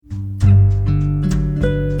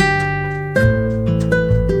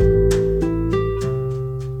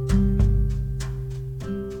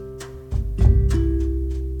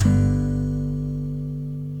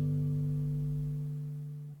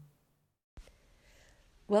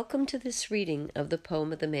Welcome to this reading of the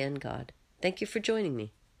poem of the ManGod. Thank you for joining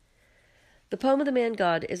me. The poem of the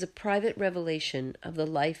ManGod is a private revelation of the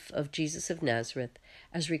life of Jesus of Nazareth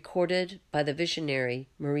as recorded by the visionary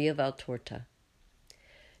Maria Valtorta.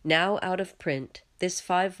 Now out of print, this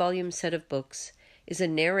 5-volume set of books is a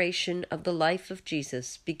narration of the life of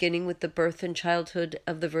Jesus, beginning with the birth and childhood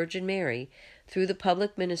of the Virgin Mary through the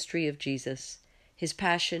public ministry of Jesus, his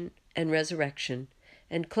passion and resurrection,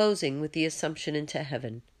 and closing with the Assumption into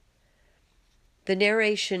heaven. The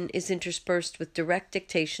narration is interspersed with direct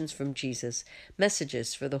dictations from Jesus,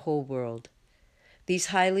 messages for the whole world. These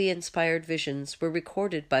highly inspired visions were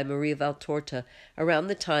recorded by Maria Valtorta around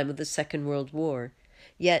the time of the Second World War,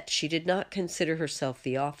 yet she did not consider herself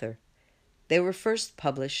the author. They were first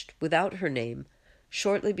published without her name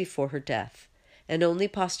shortly before her death, and only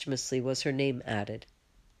posthumously was her name added.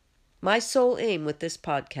 My sole aim with this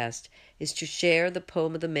podcast is to share the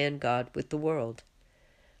poem of the ManGod with the world.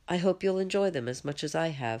 I hope you'll enjoy them as much as I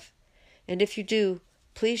have, and if you do,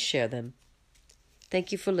 please share them.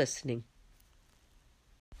 Thank you for listening.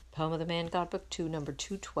 Poem of the ManGod, Book 2, number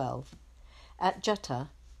 212. At Juttah,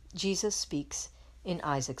 Jesus speaks in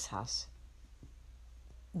Isaac's house.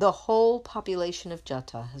 The whole population of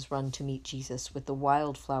Juttah has run to meet Jesus with the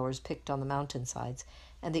wildflowers picked on the mountainsides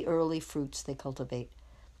and the early fruits they cultivate,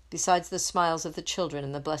 besides the smiles of the children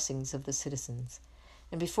and the blessings of the citizens.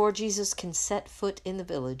 And before Jesus can set foot in the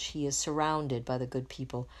village, he is surrounded by the good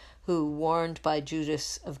people who, warned by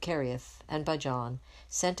Judas of Nazareth and by John,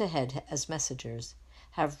 sent ahead as messengers,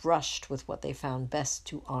 have rushed with what they found best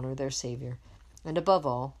to honor their Savior, and above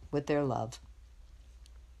all, with their love.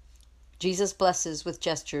 Jesus blesses with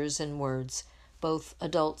gestures and words both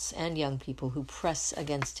adults and young people who press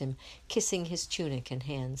against him, kissing his tunic and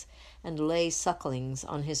hands, and lay sucklings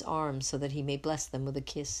on his arms so that he may bless them with a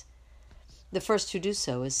kiss. The first to do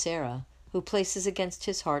so is Sarah, who places against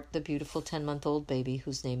his heart the beautiful 10-month-old baby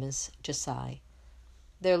whose name is Juttah.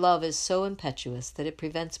 Their love is so impetuous that it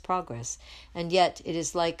prevents progress, and yet it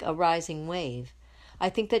is like a rising wave. I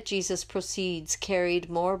think that Jesus proceeds carried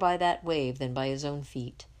more by that wave than by his own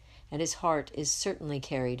feet, and his heart is certainly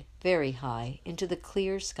carried very high into the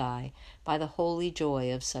clear sky by the holy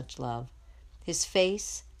joy of such love. His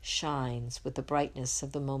face shines with the brightness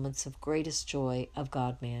of the moments of greatest joy of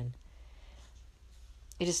God-man.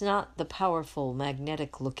 It is not the powerful,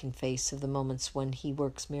 magnetic-looking face of the moments when he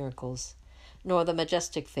works miracles, nor the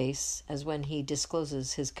majestic face as when he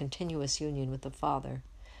discloses his continuous union with the Father,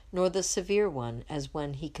 nor the severe one as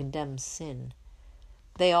when he condemns sin.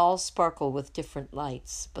 They all sparkle with different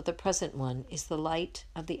lights, but the present one is the light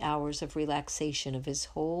of the hours of relaxation of his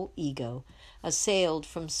whole ego, assailed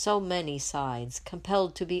from so many sides,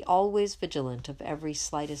 compelled to be always vigilant of every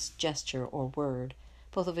slightest gesture or word,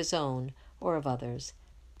 both of his own or of others,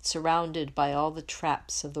 surrounded by all the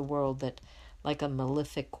traps of the world that, like a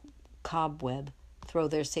malefic cobweb, throw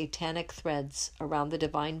their satanic threads around the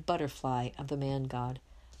divine butterfly of the ManGod,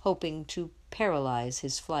 hoping to paralyze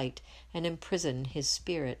his flight and imprison his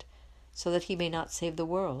spirit so that he may not save the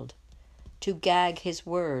world, to gag his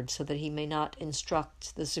word so that he may not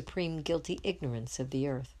instruct the supreme guilty ignorance of the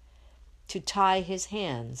earth, to tie his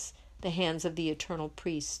hands, the hands of the eternal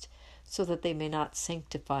priest, so that they may not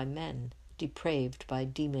sanctify men, depraved by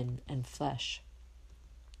demon and flesh,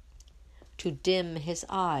 to dim his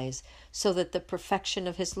eyes so that the perfection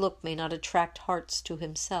of his look may not attract hearts to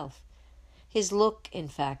himself. His look, in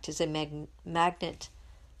fact, is a magnet,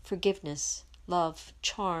 forgiveness, love,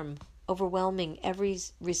 charm, overwhelming every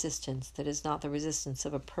resistance that is not the resistance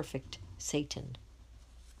of a perfect Satan.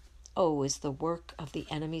 Oh, is the work of the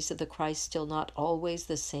enemies of the Christ still not always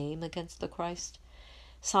the same against the Christ?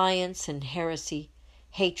 Science and heresy,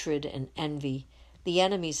 hatred and envy, the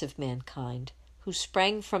enemies of mankind, who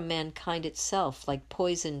sprang from mankind itself like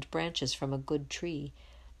poisoned branches from a good tree.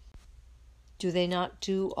 Do they not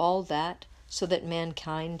do all that so that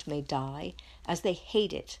mankind may die, as they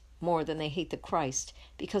hate it more than they hate the Christ,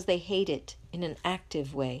 because they hate it in an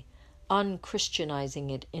active way,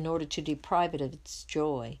 unchristianizing it in order to deprive it of its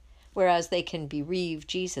joy, whereas they can bereave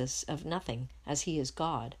Jesus of nothing, as he is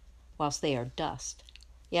God, whilst they are dust?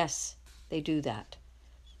 Yes, they do that.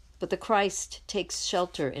 But the Christ takes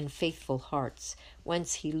shelter in faithful hearts,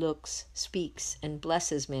 whence he looks, speaks, and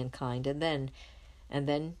blesses mankind, and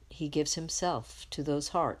then he gives himself to those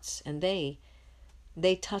hearts, and they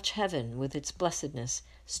touch heaven with its blessedness,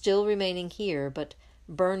 still remaining here, but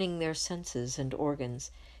burning their senses and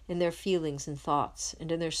organs, in their feelings and thoughts,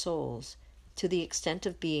 and in their souls, to the extent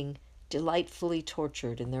of being delightfully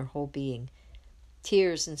tortured in their whole being.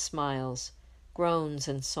 Tears and smiles, groans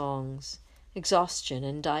and songs, exhaustion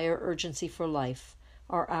and dire urgency for life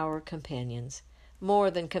are our companions,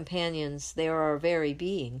 More than companions, they are our very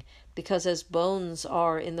being, because as bones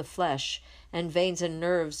are in the flesh, and veins and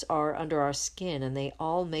nerves are under our skin, and they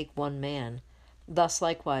all make one man, thus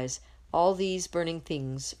likewise all these burning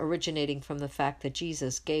things, originating from the fact that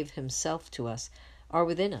Jesus gave himself to us, are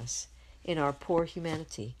within us, in our poor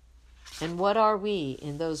humanity. And what are we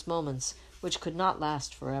in those moments which could not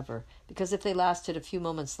last forever, because if they lasted a few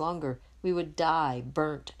moments longer, we would die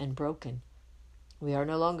burnt and broken? We are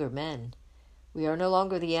no longer men. We are no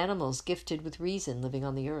longer the animals gifted with reason living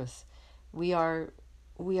on the earth. We are,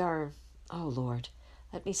 oh Lord,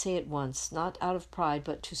 let me say it once, not out of pride,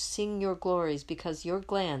 but to sing your glories, because your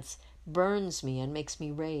glance burns me and makes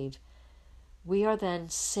me rave. We are then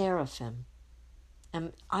seraphim,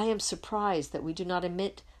 and I am surprised that we do not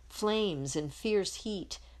emit flames and fierce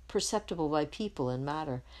heat perceptible by people and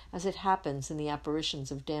matter, as it happens in the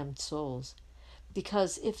apparitions of damned souls.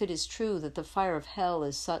 Because if it is true that the fire of hell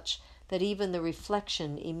is such that even the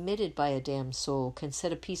reflection emitted by a damned soul can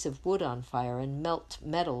set a piece of wood on fire and melt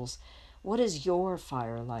metals, what is your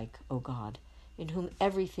fire like, O God, in whom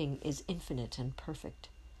everything is infinite and perfect?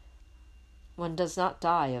 One does not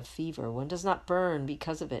die of fever. One does not burn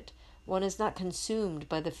because of it. One is not consumed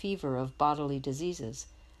by the fever of bodily diseases.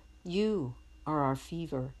 You are our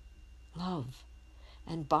fever, love,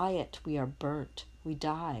 and by it we are burnt, we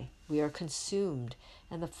die, we are consumed,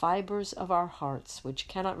 and the fibers of our hearts, which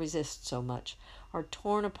cannot resist so much, are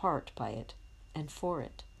torn apart by it and for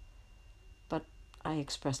it. But I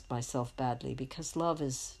expressed myself badly, because love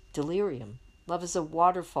is delirium. Love is a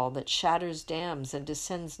waterfall that shatters dams and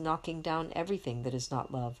descends, knocking down everything that is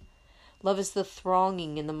not love. Love is the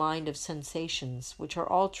thronging in the mind of sensations, which are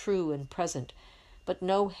all true and present, but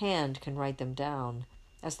no hand can write them down,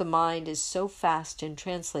 as the mind is so fast in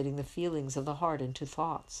translating the feelings of the heart into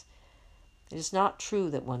thoughts. It is not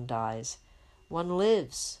true that one dies. One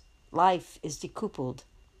lives. Life is decupled.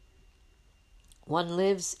 One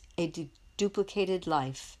lives a duplicated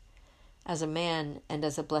life, as a man and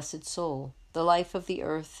as a blessed soul, the life of the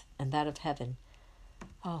earth and that of heaven.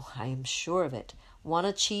 Oh, I am sure of it. One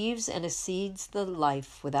achieves and exceeds the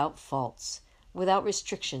life without faults, without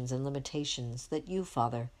restrictions and limitations, that you,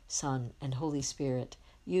 Father, Son, and Holy Spirit,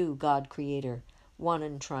 you, God Creator, one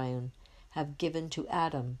and triune, have given to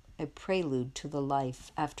Adam, a prelude to the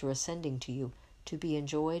life after ascending to you, to be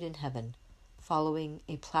enjoyed in heaven, following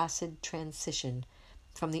a placid transition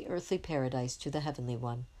from the earthly paradise to the heavenly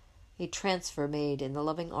one, a transfer made in the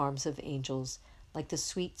loving arms of angels, like the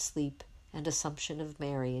sweet sleep and assumption of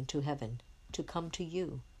Mary into heaven, to come to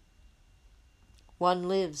you. One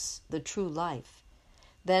lives the true life.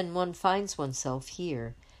 Then one finds oneself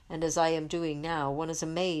here, and as I am doing now, one is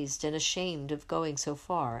amazed and ashamed of going so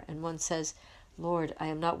far, and one says, Lord, I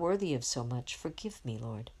am not worthy of so much. Forgive me,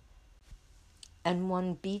 Lord. And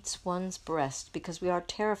one beats one's breast because we are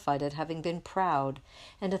terrified at having been proud,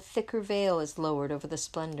 and a thicker veil is lowered over the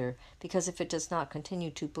splendor, because if it does not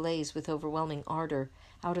continue to blaze with overwhelming ardor,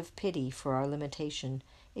 out of pity for our limitation,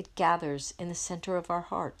 it gathers in the center of our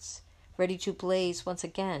hearts, ready to blaze once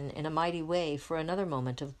again in a mighty way for another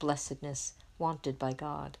moment of blessedness wanted by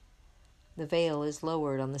God. The veil is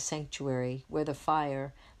lowered on the sanctuary where the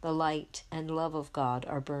fire, the light, and love of God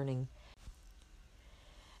are burning.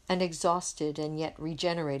 And exhausted and yet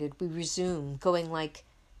regenerated, we resume, going like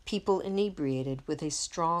people inebriated with a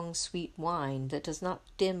strong, sweet wine that does not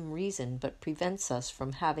dim reason but prevents us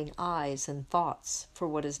from having eyes and thoughts for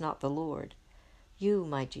what is not the Lord. You,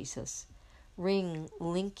 my Jesus, ring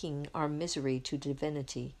linking our misery to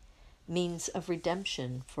divinity, means of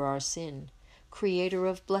redemption for our sin, creator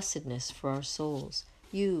of blessedness for our souls.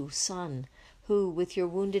 You, Son, who with your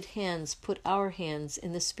wounded hands put our hands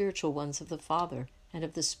in the spiritual ones of the Father and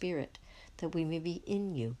of the Spirit, that we may be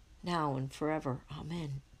in you, now and forever.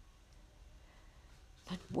 Amen.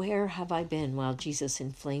 But where have I been while Jesus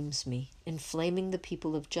inflames me, inflaming the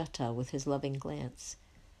people of Juttah with his loving glance?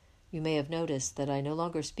 You may have noticed that I no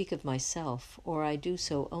longer speak of myself, or I do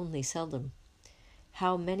so only seldom.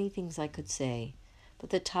 How many things I could say, but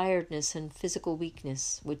the tiredness and physical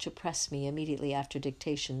weakness which oppress me immediately after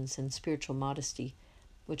dictations and spiritual modesty,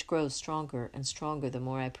 which grows stronger and stronger the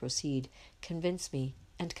more I proceed, convince me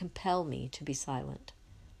and compel me to be silent.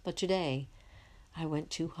 But today I went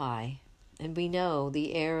too high, and we know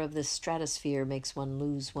the air of the stratosphere makes one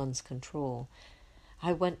lose one's control.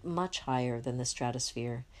 I went much higher than the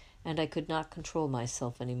stratosphere, and I could not control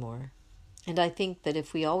myself any more. And I think that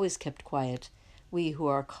if we always kept quiet, we who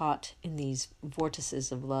are caught in these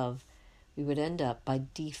vortices of love, we would end up by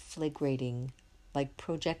deflagrating like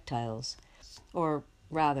projectiles, or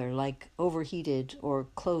rather like overheated or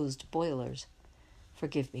closed boilers.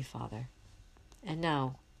 Forgive me, Father. And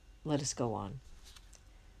now, let us go on.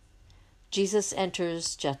 Jesus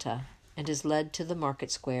enters Juttah and is led to the market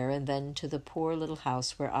square and then to the poor little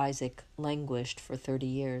house where Isaac languished for 30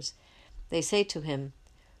 years. They say to him,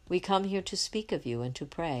 "We come here to speak of you and to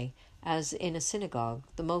pray, as in a synagogue,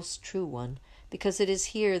 the most true one, because it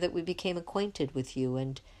is here that we became acquainted with you,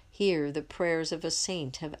 and here the prayers of a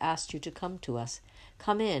saint have asked you to come to us.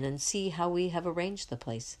 Come in and see how we have arranged the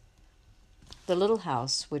place." The little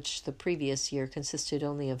house, which the previous year consisted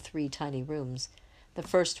only of 3 tiny rooms, the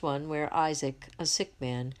first one where Isaac, a sick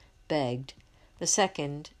man, begged, the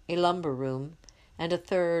second a lumber room, and a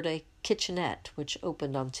third a kitchenette which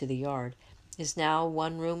opened onto the yard, is now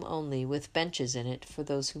 1 room only, with benches in it for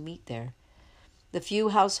those who meet there. The few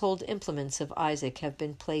household implements of Isaac have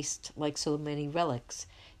been placed, like so many relics,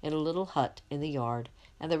 in a little hut in the yard,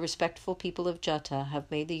 and the respectful people of Juttah have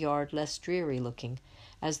made the yard less dreary-looking,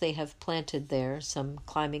 as they have planted there some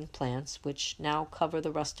climbing plants which now cover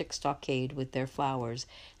the rustic stockade with their flowers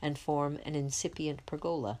and form an incipient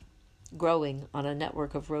pergola, growing on a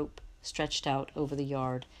network of rope stretched out over the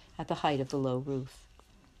yard at the height of the low roof.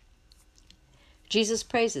 Jesus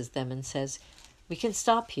praises them and says, "We can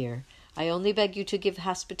stop here. I only beg you to give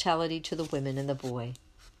hospitality to the women and the boy."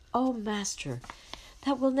 "Oh, Master,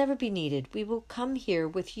 that will never be needed. We will come here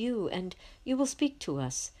with you, and you will speak to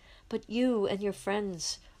us. But you and your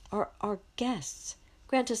friends are our guests.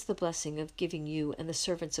 Grant us the blessing of giving you and the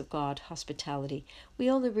servants of God hospitality. We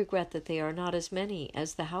only regret that they are not as many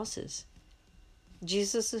as the houses."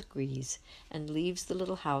 Jesus agrees and leaves the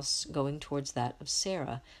little house, going towards that of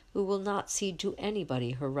Sarah, who will not cede to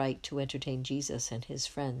anybody her right to entertain Jesus and his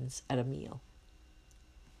friends at a meal.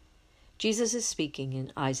 Jesus is speaking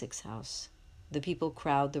in Isaac's house. The people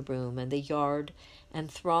crowd the room and the yard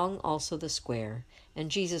and throng also the square,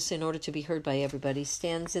 and Jesus, in order to be heard by everybody,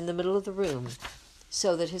 stands in the middle of the room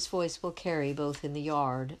so that his voice will carry both in the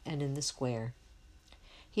yard and in the square.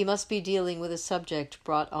 He must be dealing with a subject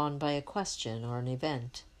brought on by a question or an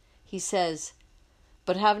event. He says,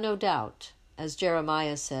 "But have no doubt, as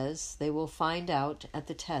Jeremiah says, they will find out at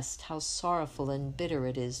the test how sorrowful and bitter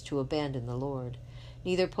it is to abandon the Lord.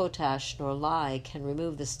 Neither potash nor lye can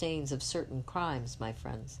remove the stains of certain crimes, my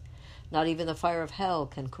friends. Not even the fire of hell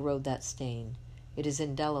can corrode that stain. It is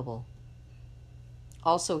indelible."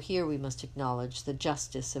 Also here we must acknowledge the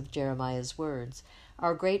justice of Jeremiah's words.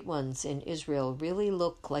 Our great ones in Israel really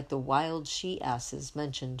look like the wild she-asses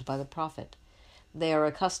mentioned by the prophet. They are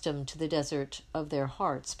accustomed to the desert of their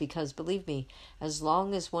hearts because, believe me, as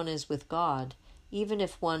long as one is with God, even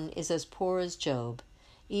if one is as poor as Job,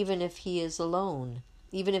 even if he is alone,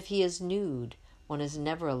 even if he is nude, one is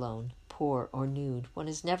never alone, poor or nude. One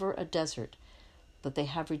is never a desert. But they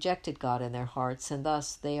have rejected God in their hearts, and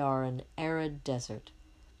thus they are an arid desert.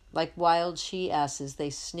 Like wild she-asses, they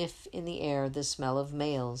sniff in the air the smell of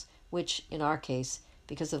males, which, in our case,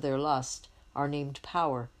 because of their lust, are named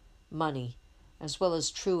power, money, as well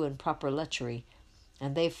as true and proper lechery,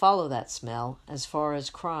 and they follow that smell as far as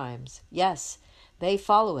crimes. Yes, they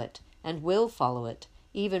follow it, and will follow it,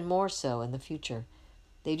 even more so in the future.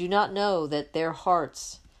 They do not know that their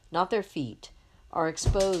hearts, not their feet, are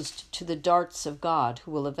exposed to the darts of God,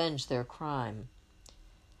 who will avenge their crime.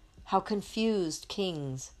 How confused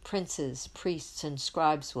kings, princes, priests, and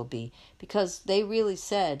scribes will be, because they really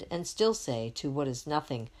said, and still say, to what is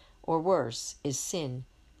nothing, or worse, is sin,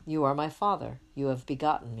 "You are my father, you have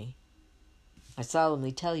begotten me." I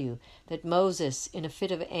solemnly tell you that Moses, in a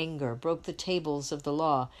fit of anger, broke the tables of the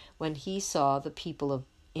law when he saw the people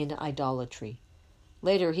in idolatry.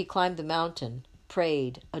 Later he climbed the mountain,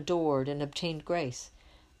 prayed, adored, and obtained grace.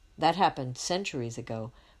 That happened centuries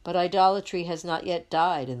ago, but idolatry has not yet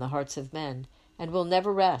died in the hearts of men, and will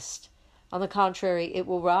never rest. On the contrary, it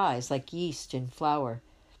will rise like yeast in flour.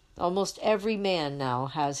 Almost every man now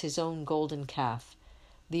has his own golden calf.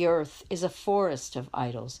 The earth is a forest of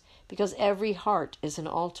idols, because every heart is an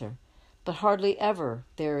altar, but hardly ever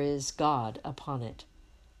there is God upon it.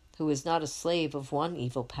 Who is not a slave of one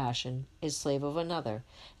evil passion is slave of another,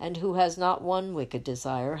 and who has not one wicked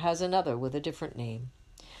desire has another with a different name.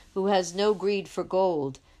 Who has no greed for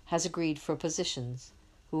gold has a greed for positions.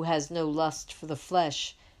 Who has no lust for the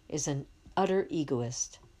flesh is an utter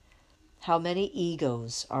egoist. How many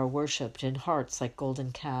egos are worshipped in hearts like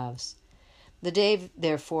golden calves! The day,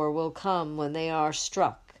 therefore, will come when they are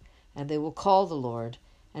struck, and they will call the Lord,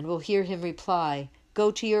 and will hear him reply,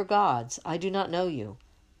 "Go to your gods, I do not know you."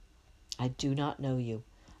 I do not know you,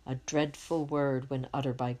 a dreadful word when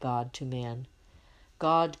uttered by God to man.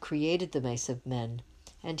 God created the race of men,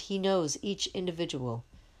 and he knows each individual.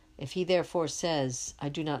 If he therefore says, "I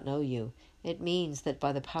do not know you," it means that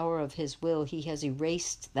by the power of his will he has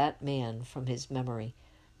erased that man from his memory.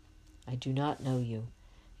 I do not know you.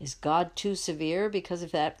 Is God too severe because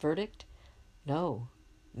of that verdict? No.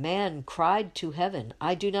 Man cried to heaven,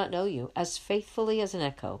 I do not know you, as faithfully as an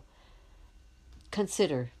echo.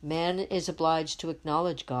 Consider, man is obliged to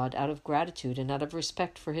acknowledge God out of gratitude and out of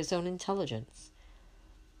respect for his own intelligence.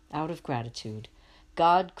 Out of gratitude,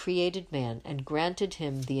 God created man and granted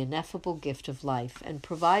him the ineffable gift of life and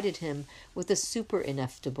provided him with the super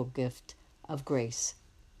ineffable gift of grace.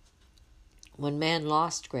 When man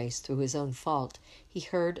lost grace through his own fault, he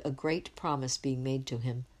heard a great promise being made to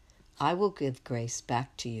him. I will give grace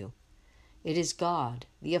back to you. It is God,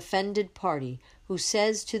 the offended party, who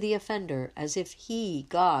says to the offender as if he,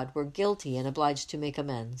 God, were guilty and obliged to make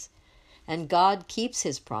amends. And God keeps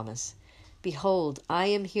his promise. Behold, I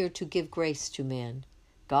am here to give grace to man.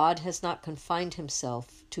 God has not confined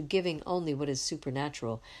himself to giving only what is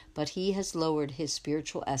supernatural, but he has lowered his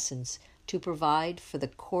spiritual essence to provide for the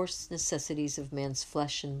coarse necessities of man's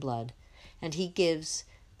flesh and blood, and he gives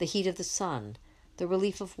the heat of the sun, the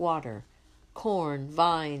relief of water, corn,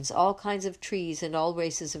 vines, all kinds of trees, and all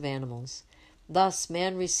races of animals. Thus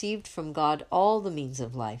man received from God all the means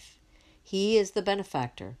of life. He is the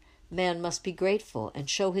benefactor. Man must be grateful and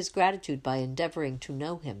show his gratitude by endeavoring to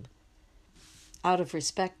know him, out of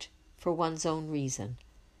respect for one's own reason.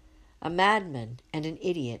 A madman and an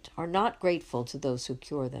idiot are not grateful to those who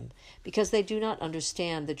cure them, because they do not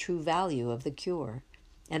understand the true value of the cure,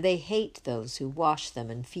 and they hate those who wash them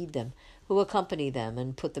and feed them, who accompany them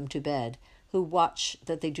and put them to bed, who watch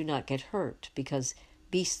that they do not get hurt, because,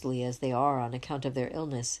 beastly as they are on account of their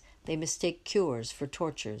illness, they mistake cures for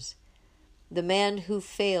tortures. The man who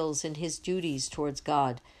fails in his duties towards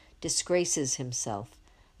God disgraces himself,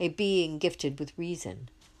 a being gifted with reason.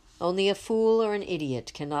 Only a fool or an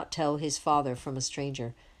idiot cannot tell his father from a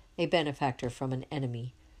stranger, a benefactor from an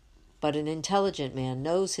enemy. But an intelligent man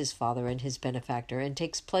knows his father and his benefactor, and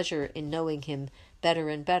takes pleasure in knowing him better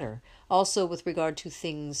and better, also with regard to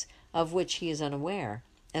things of which he is unaware,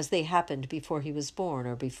 as they happened before he was born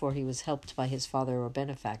or before he was helped by his father or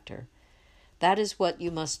benefactor. That is what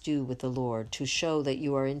you must do with the Lord, to show that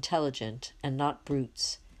you are intelligent and not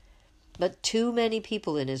brutes. But too many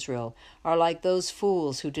people in Israel are like those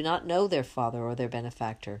fools who do not know their father or their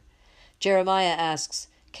benefactor. Jeremiah asks,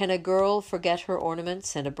 can a girl forget her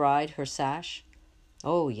ornaments and a bride her sash?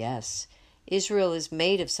 Oh, yes. Israel is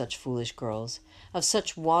made of such foolish girls, of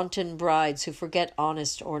such wanton brides who forget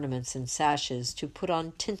honest ornaments and sashes to put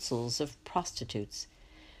on tinsels of prostitutes.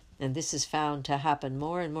 And this is found to happen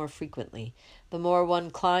more and more frequently, the more one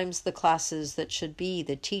climbs the classes that should be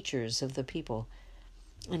the teachers of the people.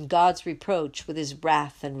 And God's reproach with his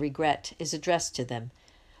wrath and regret is addressed to them.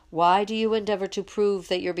 Why do you endeavor to prove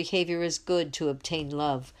that your behavior is good to obtain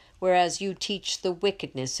love, whereas you teach the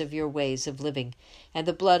wickedness of your ways of living, and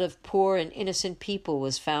the blood of poor and innocent people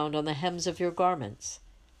was found on the hems of your garments?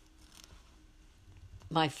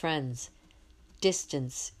 My friends,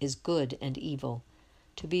 distance is good and evil.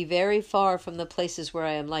 To be very far from the places where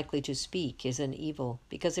I am likely to speak is an evil,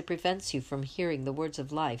 because it prevents you from hearing the words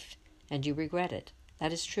of life, and you regret it.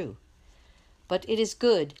 That is true. But it is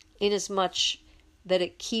good inasmuch that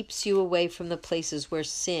it keeps you away from the places where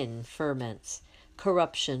sin ferments,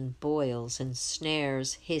 corruption boils, and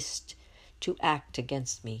snares hissed to act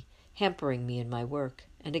against me, hampering me in my work,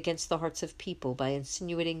 and against the hearts of people by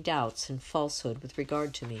insinuating doubts and falsehood with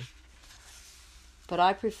regard to me. But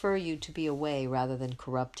I prefer you to be away rather than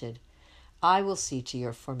corrupted. I will see to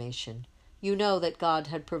your formation. You know that God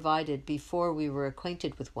had provided before we were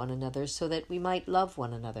acquainted with one another, so that we might love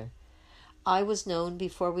one another. I was known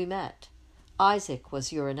before we met. Isaac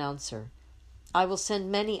was your announcer. I will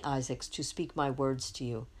send many Isaacs to speak my words to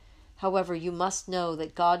you. However, you must know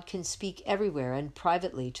that God can speak everywhere and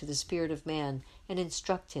privately to the spirit of man and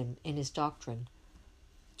instruct him in his doctrine.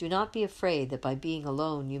 Do not be afraid that by being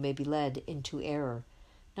alone you may be led into error.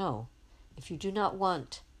 No, if you do not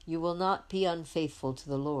want, you will not be unfaithful to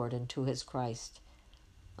the Lord and to his Christ.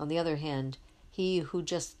 On the other hand, he who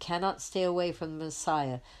just cannot stay away from the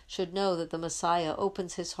Messiah should know that the Messiah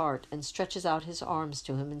opens his heart and stretches out his arms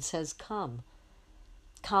to him and says, Come.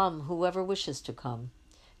 Come, whoever wishes to come.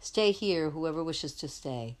 Stay here, whoever wishes to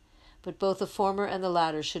stay. But both the former and the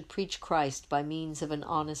latter should preach Christ by means of an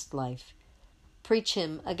honest life. Preach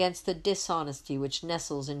him against the dishonesty which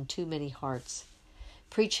nestles in too many hearts.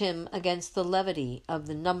 Preach him against the levity of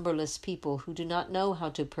the numberless people who do not know how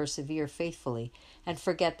to persevere faithfully and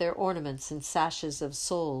forget their ornaments and sashes of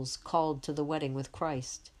souls called to the wedding with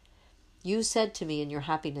Christ. You said to me in your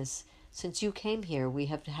happiness, Since you came here we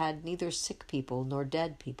have had neither sick people nor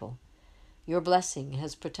dead people. Your blessing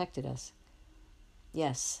has protected us.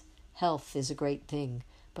 Yes, health is a great thing,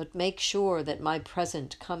 but make sure that my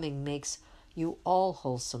present coming makes you all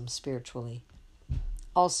wholesome spiritually.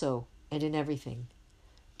 Also, and in everything.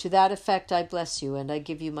 To that effect I bless you, and I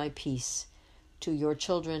give you my peace. To your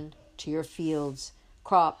children, to your fields,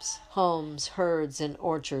 crops, homes, herds, and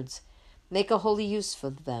orchards. Make a holy use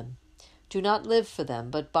of them. Do not live for them,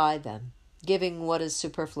 but buy them, giving what is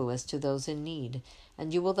superfluous to those in need,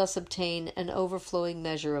 and you will thus obtain an overflowing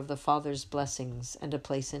measure of the Father's blessings and a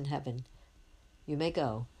place in heaven. You may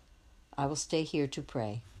go. I will stay here to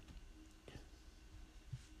pray.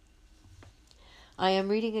 I am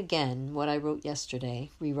reading again what I wrote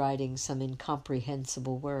yesterday, rewriting some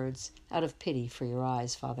incomprehensible words, out of pity for your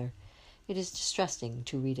eyes, Father. It is distressing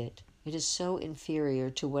to read it. It is so inferior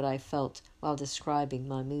to what I felt while describing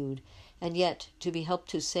my mood, and yet to be helped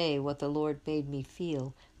to say what the Lord made me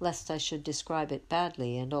feel, lest I should describe it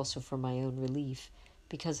badly, and also for my own relief,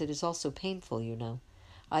 because it is also painful, you know.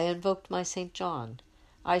 I invoked my St. John.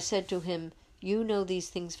 I said to him, "You know these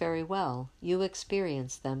things very well. You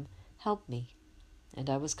experience them. Help me." And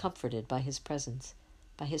I was comforted by his presence,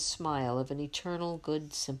 by his smile of an eternal,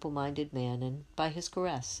 good, simple-minded man, and by his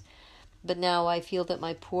caress. But now I feel that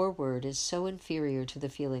my poor word is so inferior to the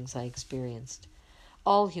feelings I experienced.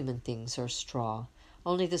 All human things are straw,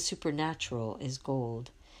 only the supernatural is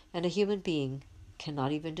gold, and a human being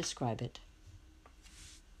cannot even describe it.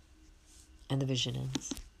 And the vision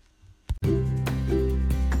ends.